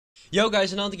Yo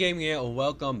guys, Ingame here and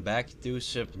welcome back to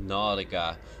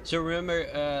Subnautica. So remember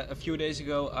a few days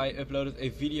ago I uploaded a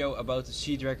video about the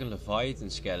sea dragon Leviathan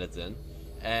skeleton,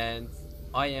 and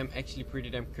I am actually pretty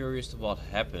damn curious to what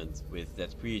happened with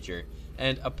that creature.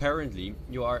 And apparently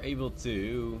you are able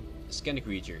to scan the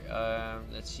creature.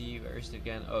 Let's see, where is it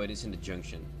again? Oh, it is in the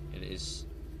junction. It is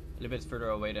a little bit further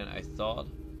away than I thought.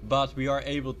 But we are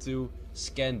able to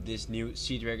scan this new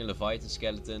sea dragon Leviathan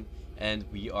skeleton, and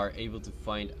we are able to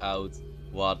find out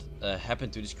what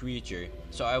happened to this creature.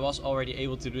 So I was already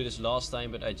able to do this last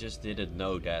time, but I just didn't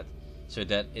know that. So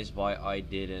that is why I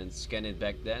didn't scan it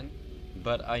back then.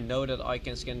 But I know that I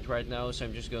can scan it right now, so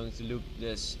I'm just going to look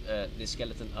this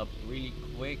skeleton up really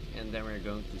quick, and then we're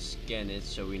going to scan it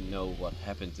so we know what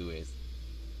happened to it.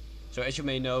 So as you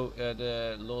may know,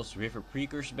 the Lost River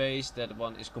Precursor base, that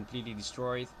one is completely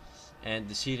destroyed, and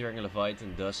the Sea Dragon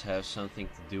Leviathan does have something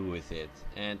to do with it.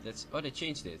 And that's, oh, they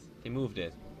changed it, they moved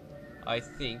it. I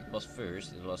think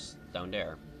it was down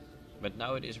there, but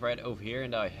now it is right over here,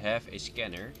 and I have a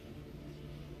scanner.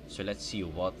 So let's see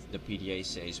what the PDA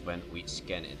says when we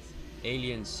scan it.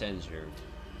 Alien sensor.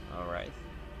 Alright,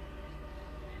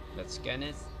 let's scan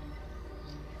it.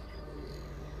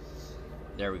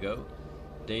 There we go.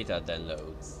 Data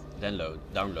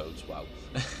downloads, wow.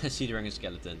 Sea dragon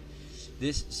skeleton.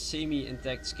 This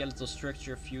semi-intact skeletal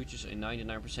structure features a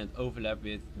 99% overlap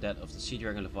with that of the sea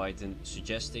dragon Leviathan,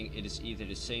 suggesting it is either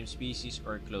the same species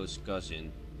or a close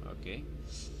cousin. Okay.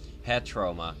 Head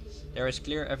trauma. There is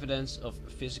clear evidence of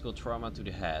physical trauma to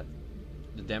the head.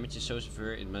 The damage is so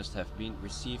severe it must have been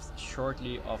received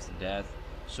shortly after death,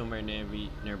 somewhere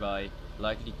nearby,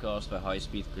 likely caused by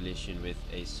high-speed collision with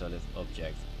a solid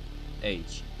object.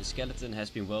 Age. The skeleton has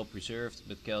been well preserved,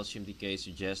 but calcium decay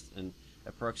suggests an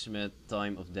approximate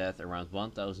time of death around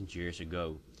 1000 years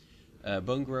ago.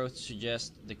 Bone growth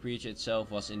suggests the creature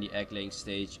itself was in the egg-laying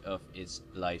stage of its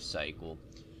life cycle.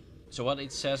 So what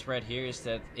it says right here is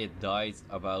that it died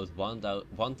about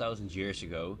 1000 years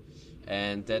ago,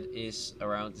 and that is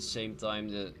around the same time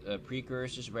the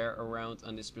precursors were around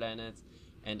on this planet.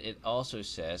 And it also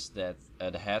says that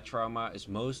the head trauma is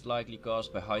most likely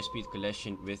caused by high-speed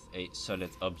collision with a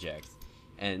solid object.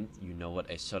 And you know what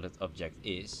a solid object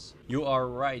is. You are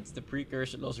right, the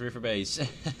precursor Lost River base.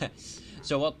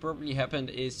 So what probably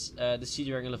happened is the Sea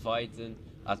Dragon Leviathan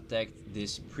attacked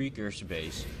this precursor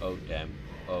base. Oh damn.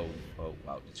 Oh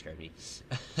wow, that scared me.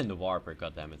 And the warper,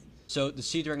 goddammit. So the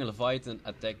Sea Dragon Leviathan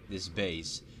attacked this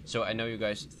base. So I know you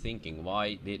guys thinking,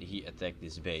 why did he attack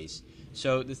this base?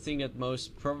 So the thing that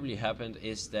most probably happened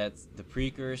is that the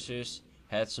precursors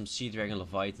had some Sea Dragon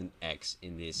Leviathan eggs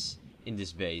in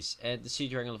this base, and the Sea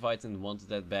Dragon Leviathan wanted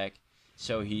that back,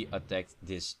 so he attacked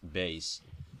this base.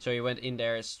 So he went in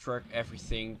there, struck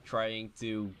everything, trying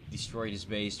to destroy this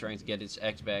base, trying to get its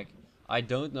eggs back. I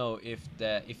don't know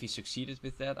if he succeeded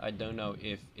with that. I don't know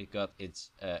if it got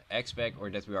its eggs back, or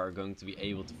that we are going to be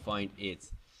able to find it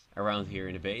around here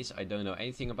in the base. I don't know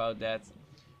anything about that.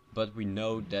 But we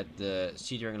know that the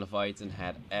Sea Dragon Leviathan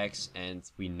had eggs, and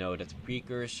we know that the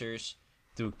precursors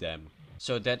took them.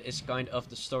 So that is kind of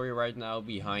the story right now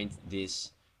behind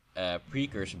this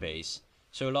precursor base.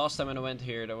 So last time when I went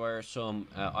here, there were some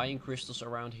iron crystals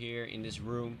around here in this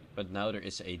room, but now there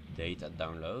is a data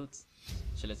download.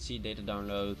 So let's see, data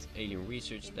download, alien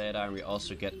research data, and we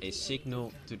also get a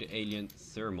signal to the alien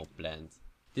thermal plant.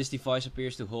 This device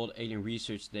appears to hold alien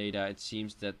research data. It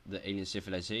seems that the alien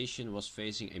civilization was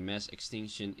facing a mass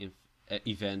extinction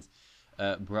event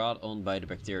brought on by the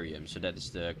bacterium. So that is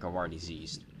the Kawar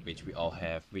disease, which we all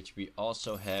have, which we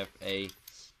also have a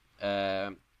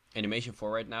animation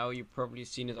for right now. You've probably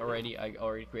seen it already. I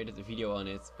already created a video on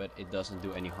it, but it doesn't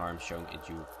do any harm showing it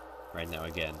you right now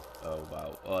again. Oh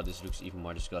wow. Oh, this looks even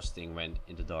more disgusting when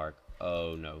in the dark.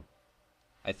 Oh no.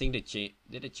 I think they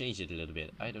did they change it a little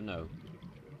bit? I don't know.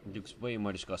 It looks way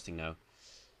more disgusting now.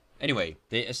 Anyway,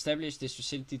 they established this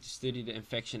facility to study the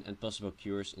infection and possible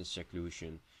cures in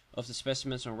seclusion. Of the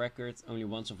specimens on record, only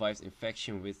one survived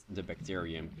infection with the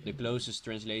bacterium. The closest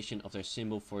translation of their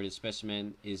symbol for the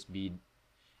specimen is the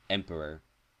Emperor.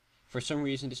 For some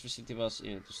reason this facility was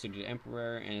to study the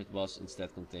Emperor, and it was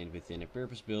instead contained within a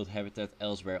purpose-built habitat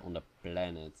elsewhere on the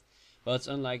planet. While it's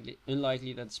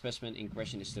unlikely that the specimen in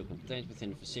question is still contained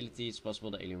within the facility, it's possible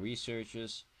the alien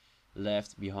researchers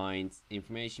left behind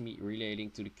information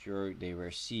relating to the cure they were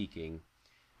seeking.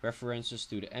 References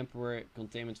to the Emperor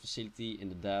containment facility in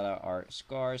the data are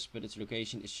scarce, but its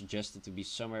location is suggested to be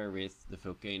somewhere with the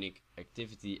volcanic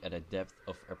activity at a depth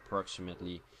of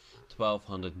approximately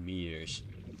 1200 meters.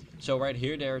 So right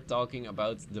here they're talking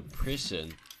about the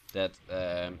prison that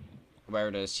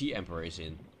where the Sea Emperor is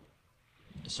in.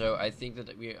 So I think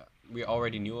that we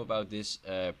already knew about this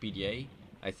PDA.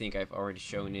 I think I've already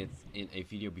shown it in a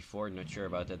video before, not sure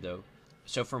about that though.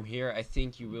 So from here I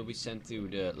think you will be sent to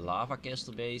the lava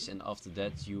castle base, and after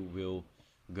that you will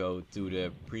go to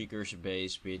the precursor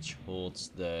base, which holds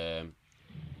the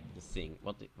thing.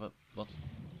 What?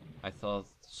 I thought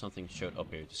something showed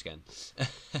up here to scan.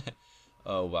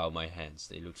 Oh wow, my hands,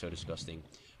 they look so disgusting.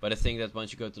 But I think that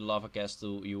once you go to the lava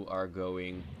castle, you are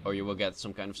going, or you will get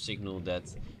some kind of signal that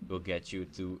will get you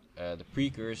to the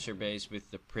precursor base with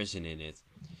the prison in it.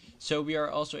 So we are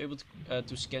also able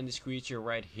to scan this creature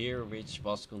right here, which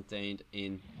was contained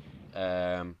in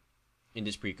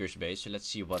this precursor base. So let's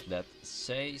see what that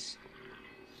says.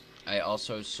 I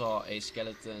also saw a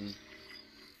skeleton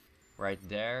right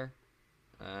there.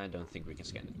 I don't think we can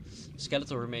scan it.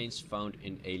 Skeletal remains found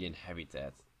in alien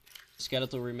habitat.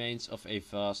 Skeletal remains of a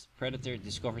vast predator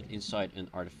discovered inside an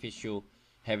artificial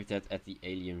habitat at the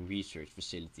alien research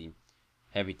facility.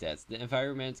 Habitat. The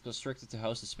environment constructed to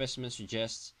house the specimen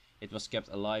suggests it was kept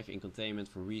alive in containment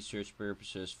for research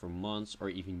purposes for months or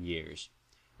even years.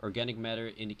 Organic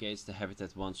matter indicates the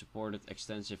habitat once supported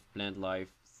extensive plant life,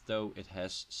 though it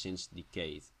has since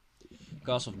decayed.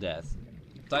 Cause of death.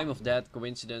 Time of death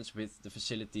coincidence with the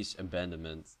facility's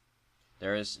abandonment.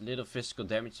 There is little physical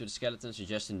damage to the skeleton,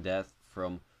 suggesting death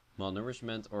from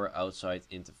malnourishment or outside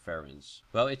interference.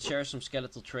 While it shares some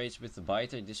skeletal traits with the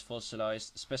biter, this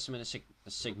fossilized specimen is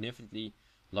significantly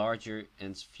larger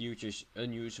and features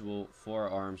unusual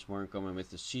forearms more in common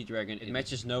with the sea dragon. It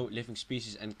matches no living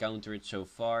species encountered so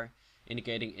far,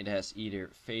 indicating it has either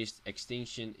faced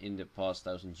extinction in the past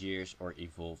 1,000 years or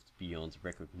evolved beyond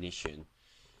recognition.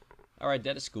 Alright,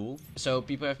 that is cool. So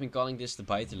people have been calling this the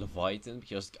biter Leviathan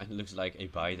because it kind of looks like a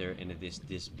biter and it is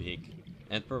this big.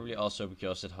 And probably also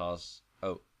because it has...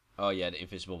 Oh yeah, the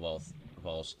invisible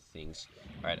walls things.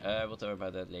 Alright, we'll talk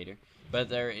about that later. But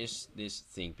there is this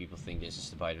thing, people think this is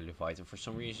the biter Leviathan for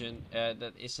some reason.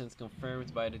 That isn't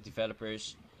confirmed by the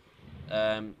developers.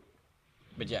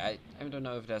 But yeah, I don't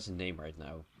know if it has a name right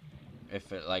now.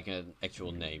 If like an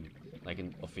actual name, like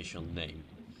an official name.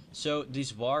 So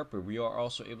this warper, we are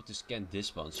also able to scan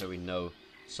this one, so we know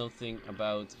something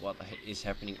about what is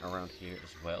happening around here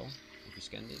as well. If we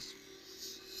scan this,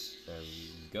 there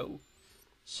we go.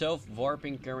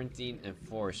 Self-warping quarantine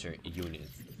enforcer unit.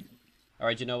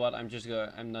 Alright, you know what?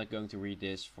 I'm not going to read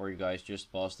this for you guys.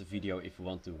 Just pause the video if you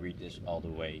want to read this all the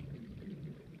way.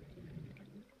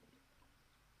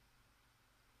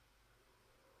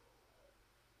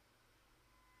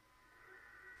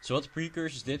 So what the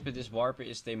precursors did with this warper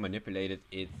is they manipulated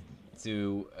it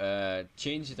to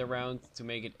change it around to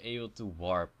make it able to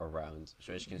warp around.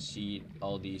 So as you can see,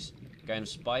 all these kind of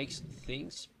spikes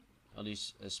things, all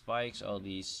these spikes, all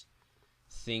these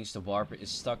things the warper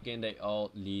is stuck in, they all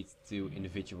lead to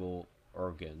individual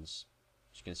organs.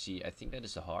 As you can see, I think that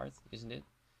is the heart, isn't it?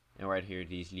 And right here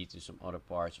these lead to some other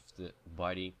parts of the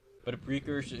body. But the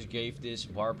precursors gave this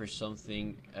warper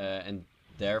something and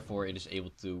therefore it is able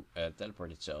to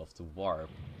teleport itself, to warp.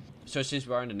 So since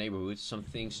we are in the neighborhood, some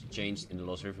things changed in the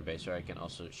Lost River base, so I can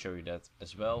also show you that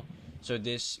as well. So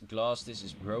this glass, this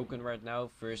is broken right now.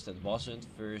 First that wasn't.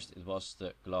 First it was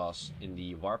the glass in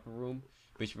the warper room,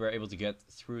 which we were able to get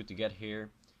through to get here.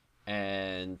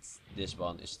 And this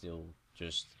one is still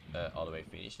just all the way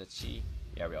finished. Let's see.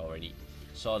 Yeah, we already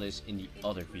saw this in the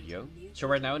other video. So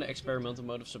right now in the experimental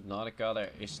mode of Subnautica, there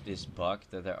is this bug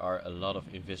that there are a lot of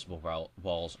invisible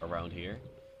walls around here.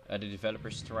 The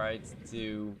developers tried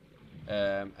to,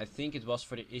 I think it was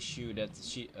for the issue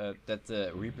that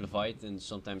the Reaper Leviathan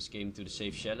sometimes came to the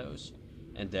safe shallows,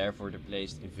 and therefore they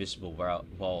placed invisible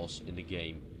walls in the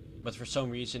game. But for some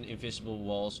reason invisible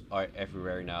walls are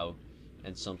everywhere now,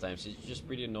 and sometimes it's just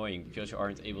pretty annoying because you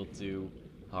aren't able to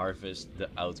harvest the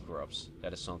outcrops.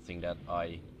 That is something that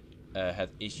I had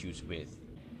issues with.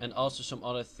 And also some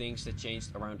other things that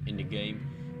changed around in the game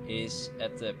is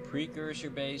at the precursor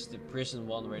base, the prison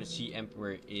one where the Sea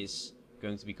Emperor is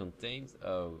going to be contained.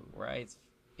 Oh right,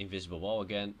 invisible wall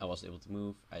again. I was able to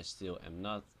move, I still am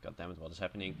not. God damn it, what is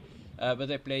happening? But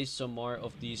I placed some more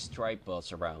of these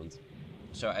tripods around.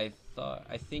 So I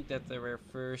think that there were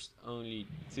first only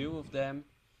 2 of them,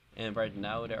 and right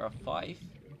now there are 5.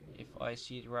 If I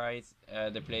see it right,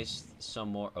 they placed some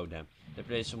more. Oh damn! They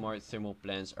placed some more thermal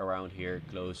plants around here,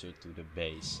 closer to the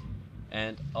base,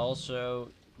 and also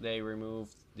they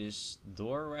removed this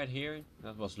door right here.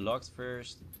 That was locked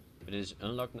first, but it is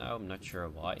unlocked now. I'm not sure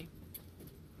why,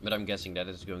 but I'm guessing that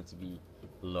it's going to be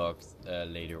locked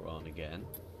later on again.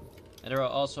 And there are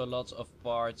also lots of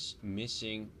parts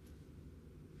missing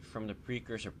from the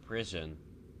precursor prison.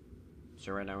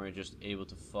 So right now we're just able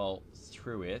to fall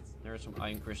through it. There are some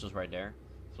iron crystals right there,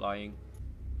 flying.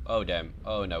 Oh damn.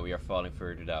 Oh no, we are falling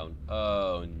further down.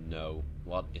 Oh no.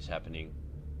 What is happening?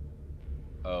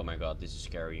 Oh my god, this is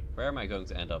scary. Where am I going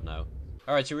to end up now?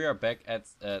 Alright, so we are back at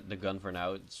the gun for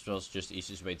now. This was just the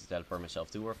easiest way to teleport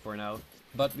myself to her for now.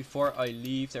 But before I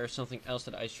leave, there is something else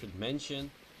that I should mention.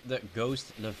 The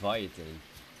Ghost Leviathan.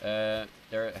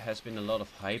 There has been a lot of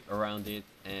hype around it,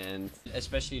 and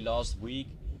especially last week,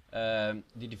 the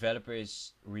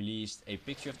developers released a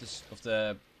picture of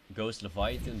the Ghost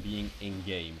Leviathan being in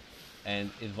game, and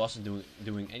it wasn't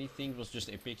doing anything. It was just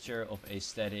a picture of a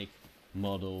static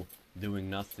model doing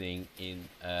nothing in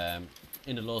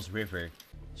the Lost River.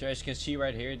 So as you can see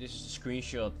right here, this is a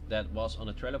screenshot that was on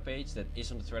the Trello page. That is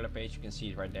on the Trello page. You can see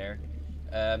it right there,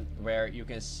 where you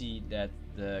can see that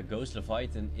the Ghost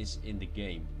Leviathan is in the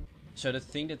game. So the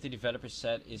thing that the developers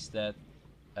said is that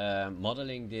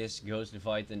modeling this Ghost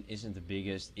Leviathan isn't the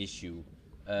biggest issue.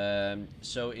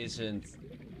 So isn't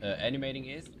animating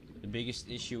it. The biggest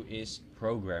issue is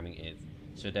programming it,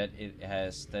 so that it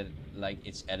has like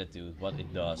its attitude, what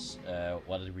it does,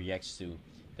 what it reacts to.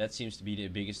 That seems to be the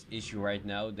biggest issue right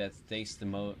now. That takes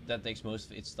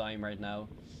most of its time right now,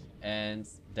 and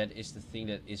that is the thing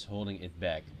that is holding it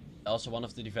back. Also, one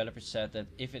of the developers said that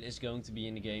if it is going to be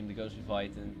in the game, the Ghost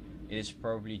Leviathan, it is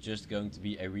probably just going to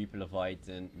be a Reaper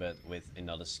Leviathan, but with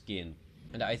another skin.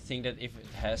 And I think that if it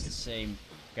has the same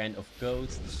kind of code,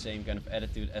 the same kind of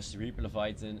attitude as the Reaper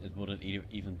Leviathan, it wouldn't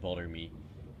even bother me.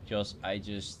 Because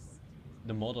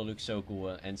the model looks so cool,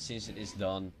 and since it is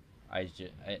done,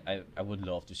 I would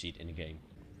love to see it in the game.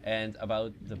 And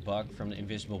about the bug from the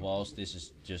invisible walls, this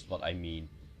is just what I mean.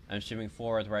 I'm swimming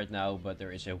forward right now, but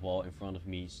there is a wall in front of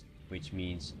me, which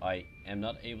means I am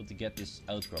not able to get this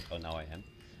outcrop. Oh, now I am.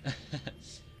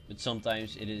 But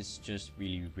sometimes it is just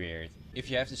really weird. If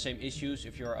you have the same issues,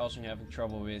 if you are also having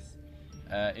trouble with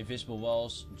invisible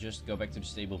walls, just go back to the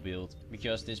stable build,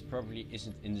 because this probably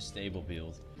isn't in the stable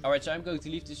build. Alright, so I'm going to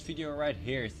leave this video right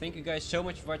here. Thank you guys so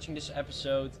much for watching this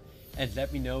episode, and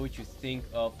let me know what you think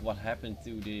of what happened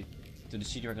to the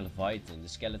Sea Dragon Leviathan, the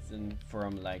skeleton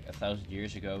from like 1,000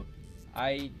 years ago.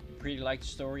 I pretty like the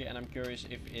story, and I'm curious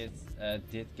if it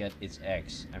did get its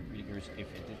eggs. I'm pretty curious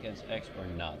if it did get its eggs or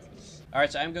not.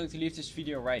 Alright, so I'm going to leave this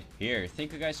video right here.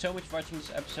 Thank you guys so much for watching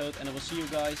this episode, and I will see you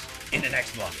guys in the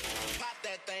next one. Pop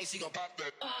that thing, she gon' pop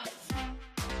that.